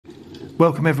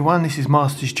Welcome everyone, this is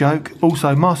Master's Joke,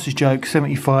 also Master's Joke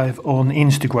 75 on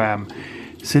Instagram.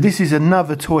 So this is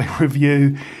another toy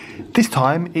review. This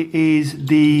time it is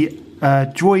the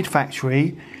Droid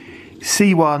Factory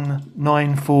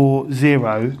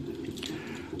C1-940.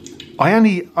 I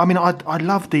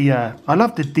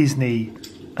love the Disney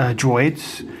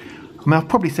droids. I mean, I've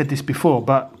probably said this before,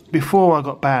 but before I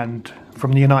got banned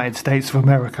from the United States of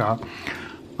America,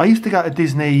 I used to go to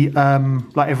Disney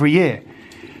like every year.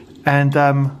 And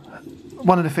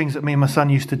one of the things that me and my son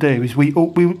used to do is we'd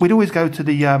always go to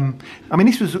the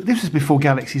this was before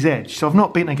Galaxy's Edge, so I've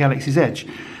not been to Galaxy's Edge,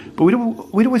 but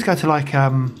we'd always go to like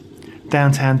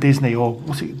Downtown Disney, or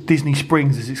what's it, Disney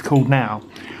Springs as it's called now,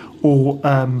 or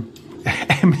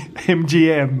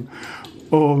MGM,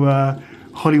 or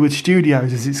Hollywood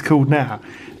Studios as it's called now,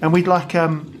 and we'd like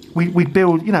we'd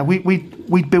build, you know,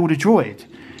 we'd build a droid,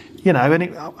 you know,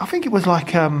 and I think it was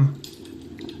like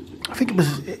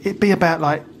it'd be about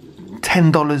like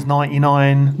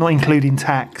 $10.99, not including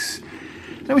tax.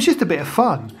 And it was just a bit of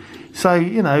fun. So,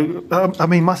 you know, I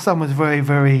mean, my son was very,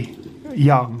 very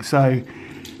young, so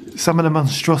some of the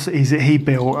monstrosities that he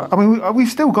built, I mean, we've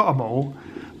still got them all,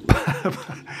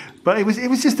 but it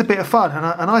was just a bit of fun, and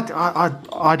I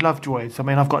love droids. I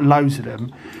mean, I've got loads of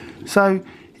them, so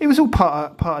it was all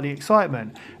part of the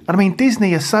excitement. And I mean,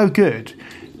 Disney are so good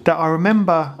that I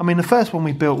remember, I mean, the first one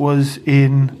we built was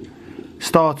in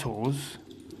Star Tours,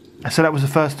 so that was the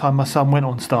first time my son went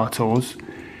on Star Tours,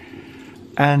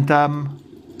 and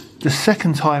the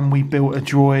second time we built a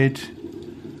droid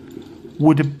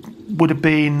would have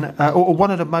been, or one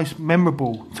of the most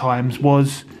memorable times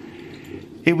was,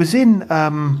 it was in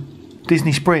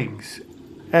Disney Springs,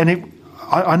 and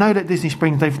I know that Disney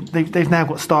Springs they've now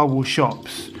got Star Wars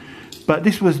shops, but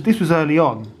this was early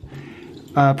on,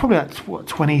 probably like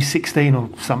 2016 or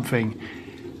something.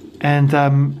 And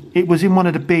it was in one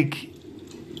of the big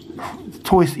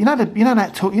toys.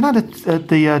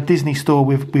 The Disney store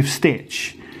with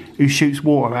Stitch, who shoots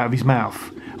water out of his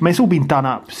mouth. I mean, it's all been done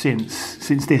up since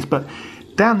this. But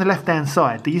down the left-hand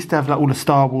side, they used to have like all the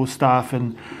Star Wars stuff,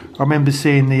 and I remember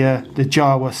seeing the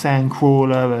Jawa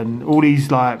Sandcrawler and all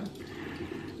these like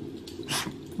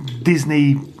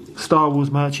Disney Star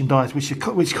Wars merchandise, which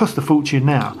cost a fortune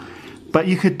now. But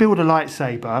you could build a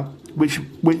lightsaber, which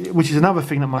is another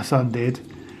thing that my son did,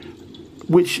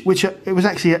 which it was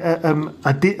actually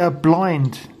a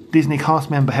blind Disney cast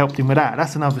member helped him with that.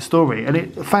 That's another story,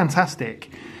 and fantastic.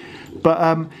 But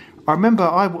I remember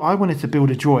I wanted to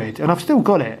build a droid, and I've still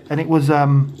got it, and it was I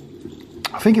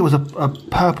think it was a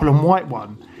purple and white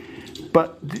one.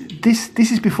 But this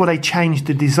is before they changed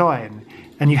the design,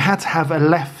 and you had to have a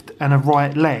left and a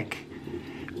right leg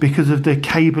because of the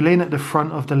cabling at the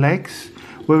front of the legs.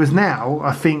 Whereas now,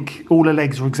 I think all the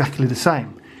legs are exactly the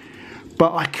same.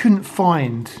 But I couldn't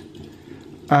find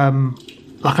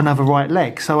like another right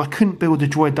leg, so I couldn't build the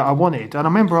droid that I wanted. And I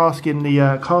remember asking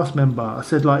the cast member, I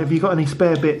said, like, have you got any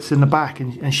spare bits in the back?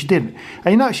 And she didn't.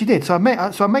 And you know what she did? So I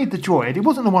made the droid. It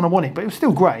wasn't the one I wanted, but it was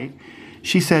still great.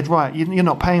 She said, right, you're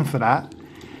not paying for that.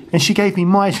 And she gave me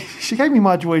my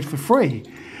droid for free.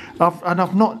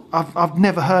 I've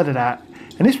never heard of that.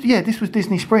 And this was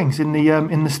Disney Springs in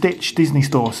the Stitch Disney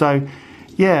store. So,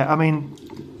 yeah, I mean,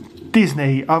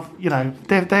 Disney, they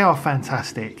are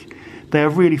fantastic. They are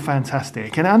really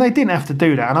fantastic, and they didn't have to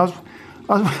do that. And I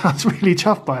was really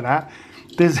chuffed by that.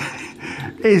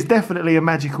 It is definitely a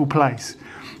magical place.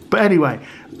 But anyway,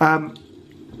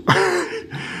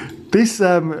 this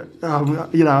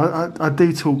I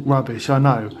do talk rubbish, I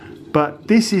know, but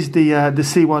this is the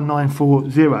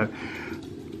C1-940.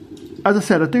 As I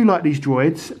said, I do like these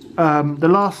droids. The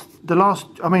last,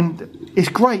 I mean, it's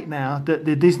great now that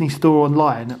the Disney store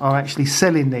online are actually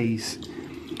selling these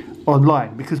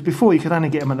online, because before you could only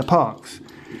get them at the parks.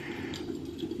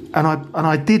 And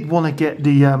I did want to get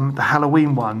the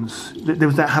Halloween ones. There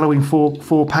was that Halloween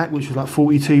four pack, which was like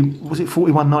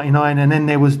 $41.99, and then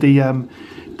there was the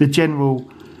general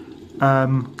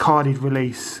carded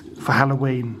release for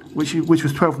Halloween, which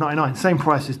was $12.99, same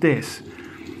price as this.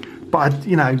 But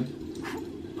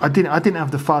I didn't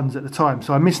have the funds at the time,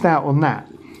 so I missed out on that.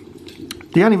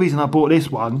 The only reason I bought this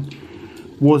one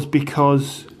was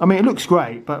because, I mean, it looks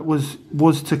great, but was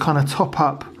to kind of top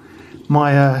up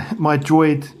my my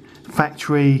Droid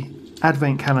Factory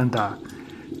advent calendar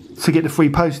to get the free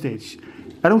postage.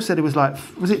 And also there was like,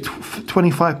 was it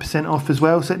 25% off as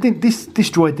well? So this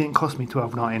droid didn't cost me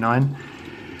 $12.99.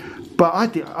 But I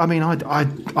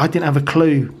didn't have a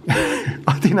clue.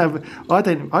 I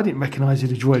didn't recognise who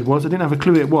the droid was. I didn't have a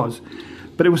clue who it was.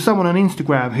 But it was someone on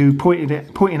Instagram who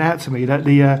pointed out to me that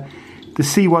the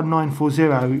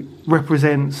C1-940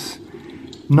 represents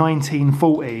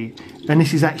C1-940, and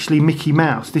this is actually Mickey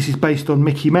Mouse. This is based on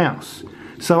Mickey Mouse.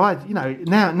 So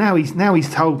now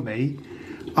he's told me.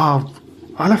 Oh,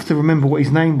 I'll have to remember what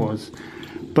his name was,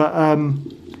 but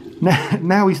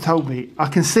now he's told me I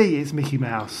can see it's Mickey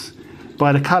Mouse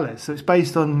by the colours. So it's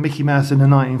based on Mickey Mouse in the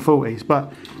 1940s.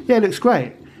 But yeah, it looks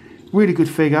great. Really good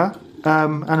figure,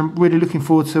 and I'm really looking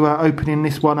forward to opening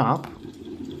this one up.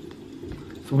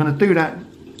 So I'm going to do that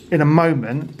in a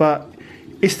moment, but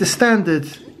it's the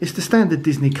standard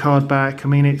Disney card back. I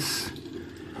mean, it's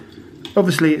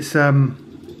obviously it's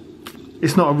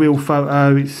not a real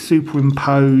photo, it's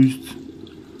superimposed.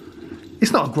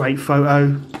 It's not a great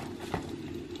photo.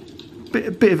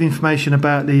 Bit of information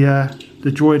about the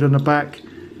droid on the back.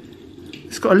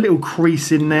 It's got a little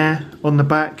crease in there on the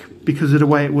back because of the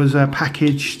way it was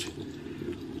packaged.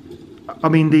 I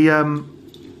mean, the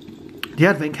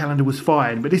advent calendar was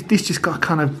fine, but this just got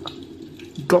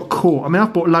caught. I mean,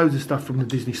 I've bought loads of stuff from the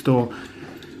Disney store.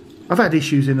 I've had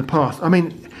issues in the past. I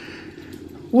mean,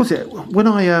 what was it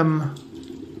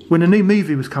when a new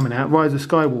movie was coming out, Rise of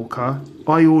Skywalker,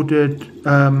 I ordered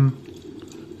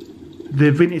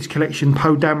the vintage collection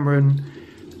Poe Dameron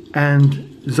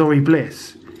and Zori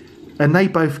Bliss, and they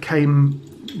both came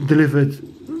delivered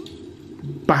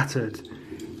battered.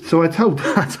 So I told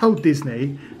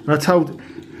Disney, and I told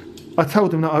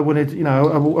them that I wanted,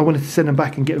 I wanted to send them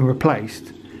back and get them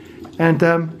replaced, and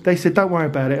they said don't worry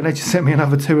about it, and they just sent me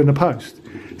another 2 in the post.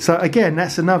 So again,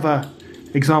 that's another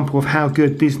example of how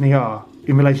good Disney are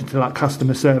in relation to like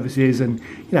customer services and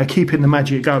keeping the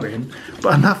magic going.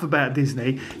 But enough about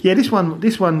Disney. Yeah, this one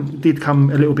did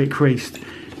come a little bit creased.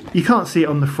 You can't see it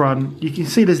on the front. You can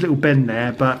see there's a little bend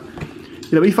there, but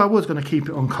if I was going to keep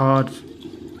it on card,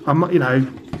 I might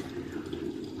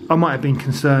have been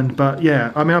concerned. But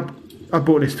yeah, I mean, I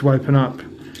bought this to open up.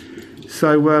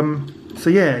 So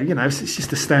yeah, it's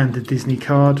just a standard Disney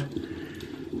card.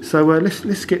 So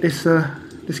let's get this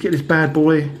bad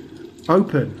boy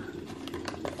open.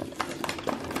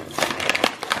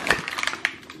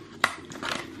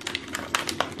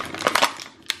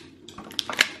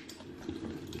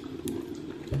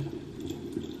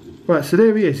 Right, so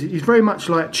there he is. He's very much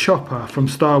like Chopper from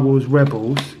Star Wars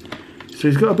Rebels. So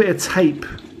he's got a bit of tape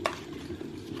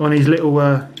on his little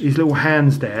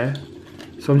hands there.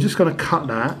 So I'm just going to cut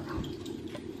that.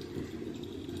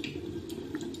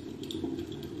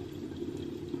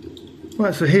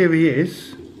 Right, so here he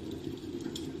is.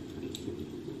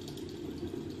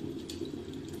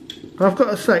 I've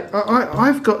got to say,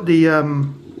 I've got the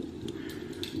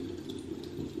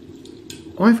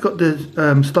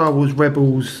Star Wars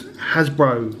Rebels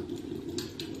Hasbro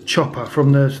Chopper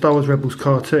from the Star Wars Rebels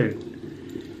cartoon,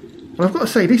 and I've got to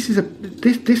say this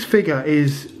figure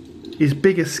is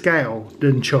bigger scale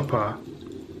than Chopper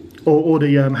or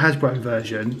the Hasbro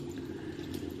version.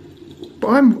 But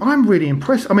I'm really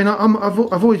impressed. I mean,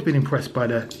 I've always been impressed by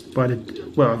the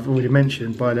well, I've already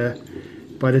mentioned by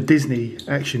the Disney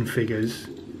action figures.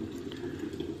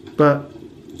 But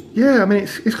yeah, I mean,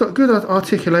 it's got good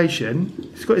articulation.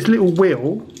 It's got its little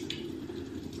wheel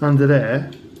under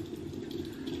there.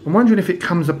 I'm wondering if it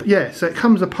comes up. Yeah, so it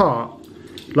comes apart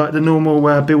like the normal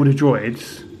builder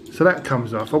droids. So that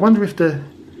comes off. I wonder if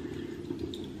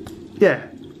yeah,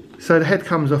 so the head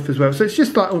comes off as well. So it's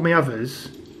just like all my others.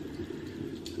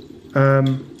 So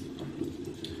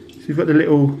you've got the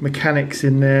little mechanics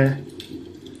in there.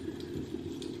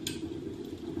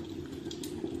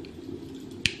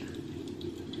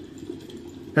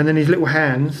 And then his little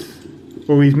hands,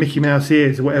 or his Mickey Mouse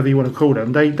ears, or whatever you want to call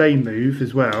them, they move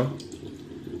as well.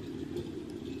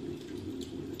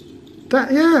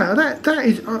 That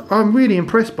is, I'm really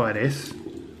impressed by this.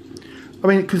 I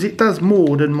mean, because it does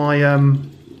more than my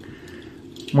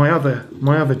my other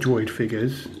droid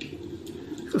figures.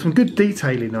 It's got some good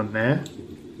detailing on there.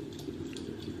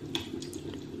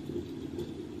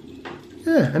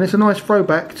 Yeah, and it's a nice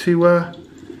throwback to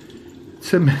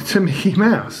Mickey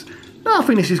Mouse. No, I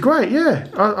think this is great. Yeah,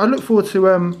 I look forward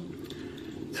to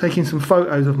taking some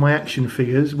photos of my action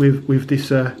figures with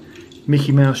this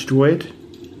Mickey Mouse droid.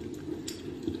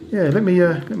 Yeah, let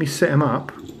me set them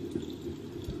up.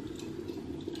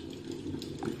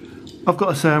 I've got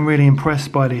to say I'm really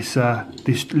impressed by this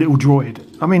little droid.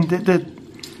 I mean, the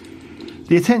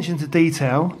attention to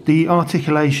detail, the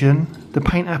articulation, the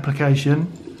paint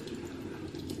application,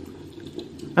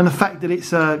 and the fact that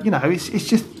it's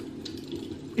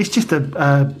it's just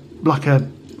a like a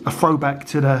throwback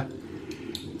to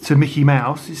Mickey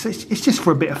Mouse. It's just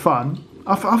for a bit of fun.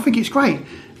 I think it's great,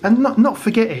 and not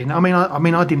forgetting. I mean,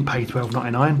 I didn't pay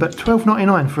 $12.99, but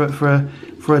 $12.99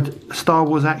 for a Star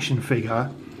Wars action figure.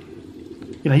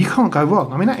 You can't go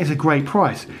wrong. I mean, that is a great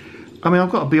price. I mean,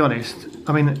 I've got to be honest.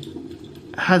 I mean,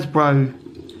 Hasbro,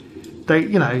 they,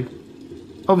 you know,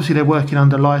 obviously they're working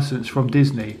under license from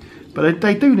Disney, but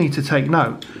they do need to take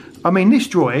note. I mean, this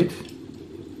droid,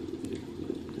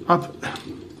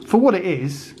 for what it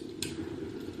is,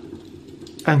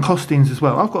 and costings as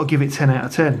well, I've got to give it 10 out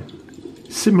of 10.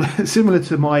 Similar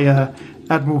to my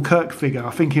Admiral Kirk figure.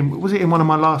 I think was it in one of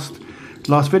my last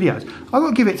videos. I've got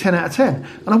to give it 10 out of 10,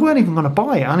 and I weren't even going to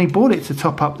buy it. I only bought it to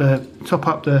top up the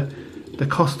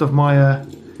cost of my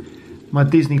my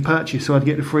Disney purchase, so I'd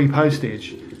get the free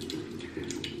postage.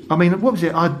 I mean, what was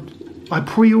it? I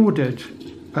pre-ordered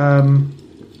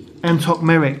Antok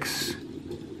Merrick's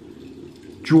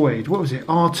droid. What was it?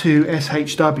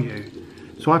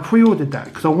 R2SHW. So I pre-ordered that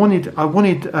because I wanted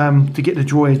to get the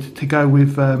droid to go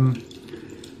with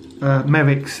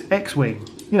Merrick's X-Wing.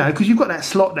 You know, because you've got that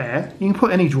slot there. You can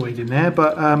put any droid in there,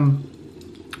 but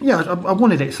yeah, I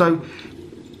wanted it. So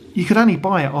you could only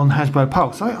buy it on Hasbro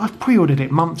Pulse. I pre-ordered it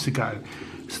months ago,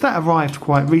 so that arrived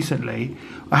quite recently.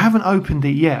 I haven't opened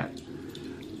it yet,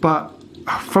 but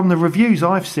from the reviews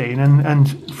I've seen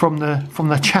and from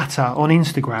the chatter on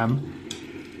Instagram,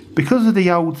 because of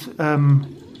the old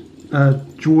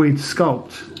droid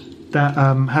sculpt that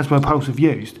Hasbro Pulse have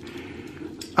used,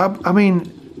 I mean,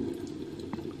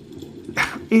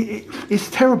 it's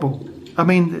terrible. I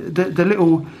mean, the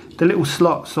little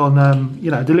slots on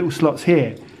you know, the little slots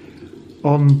here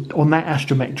on that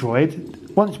Astromech Droid,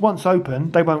 once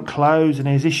open, they won't close, and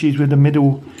there's issues with the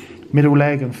middle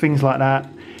leg and things like that.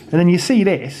 And then you see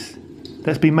this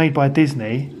that's been made by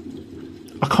Disney.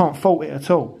 I can't fault it at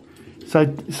all. So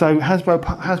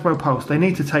Hasbro Pulse, they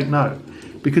need to take note,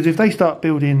 because if they start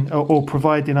building or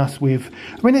providing us with,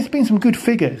 I mean, there's been some good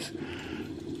figures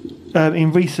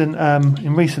in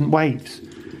recent waves,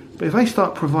 but if they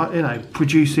start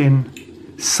producing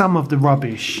some of the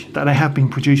rubbish that they have been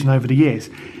producing over the years,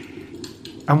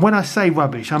 and when I say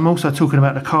rubbish, I'm also talking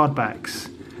about the card backs.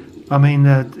 I mean,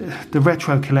 the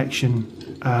retro collection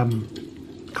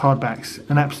card backs,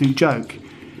 an absolute joke.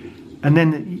 And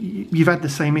then you've had the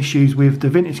same issues with the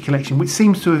vintage collection, which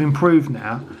seems to have improved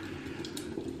now.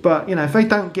 But you know, if they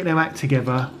don't get their act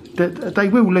together, they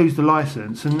will lose the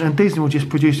license, and Disney will just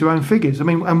produce their own figures. I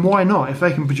mean, and why not? If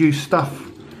they can produce stuff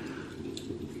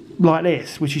like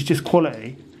this, which is just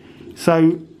quality.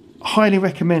 So highly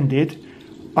recommended.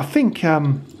 I think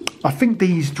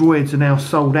these droids are now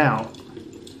sold out.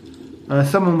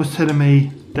 Someone was telling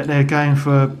me that they're going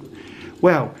for,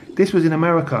 well, this was in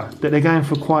America, that they're going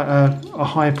for quite a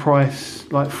high price,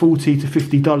 like $40 to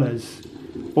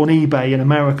 $50 on eBay in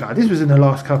America. This was in the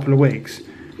last couple of weeks.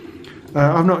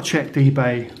 I've not checked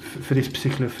eBay for this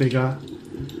particular figure.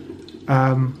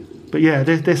 But yeah,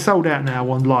 they're sold out now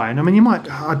online. I mean, you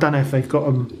might, I don't know if they've got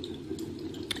them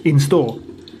in store.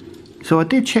 So I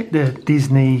did check the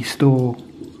Disney store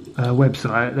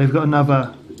website. They've got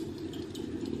another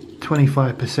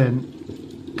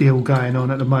 25% deal going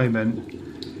on at the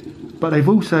moment. But they've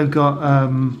also got a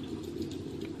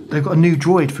new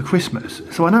droid for Christmas.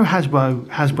 So I know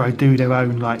Hasbro do their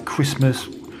own like Christmas.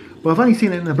 Well, I've only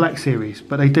seen it in the Black Series,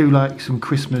 but they do like some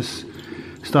Christmas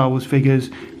Star Wars figures.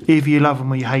 Either you love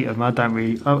them or you hate them. I don't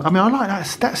really. I mean, I like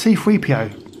that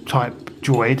C-3PO type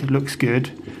droid. It looks good,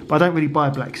 but I don't really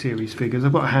buy Black Series figures.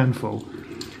 I've got a handful,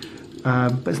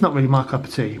 but it's not really my cup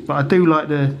of tea. But I do like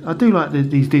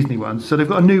these Disney ones. So they've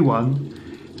got a new one,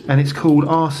 and it's called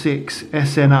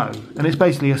R6SNO, and it's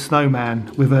basically a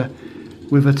snowman with a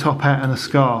top hat and a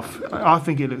scarf. I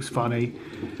think it looks funny,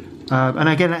 and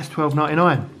again, that's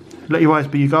 $12.99. Let your eyes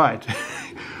be your guide.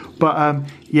 But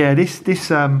yeah, this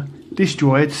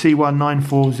droid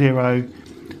C1-940,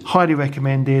 highly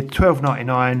recommended,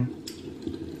 $12.99.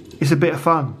 It's a bit of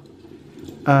fun.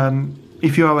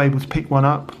 If you are able to pick one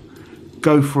up,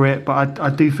 go for it. But I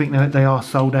do think that they are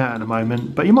sold out at the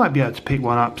moment. But you might be able to pick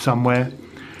one up somewhere.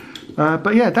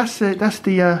 But yeah, that's the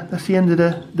end of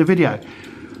the video.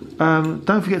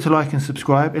 Don't forget to like and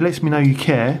subscribe. It lets me know you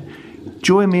care.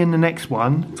 Join me in the next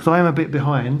one, because I am a bit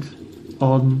behind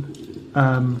on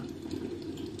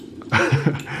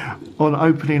on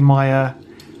opening my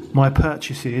my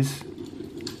purchases.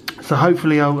 So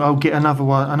hopefully I'll get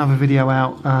another video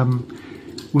out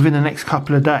within the next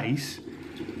couple of days.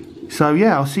 So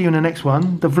yeah, I'll see you in the next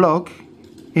one. The vlog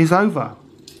is over.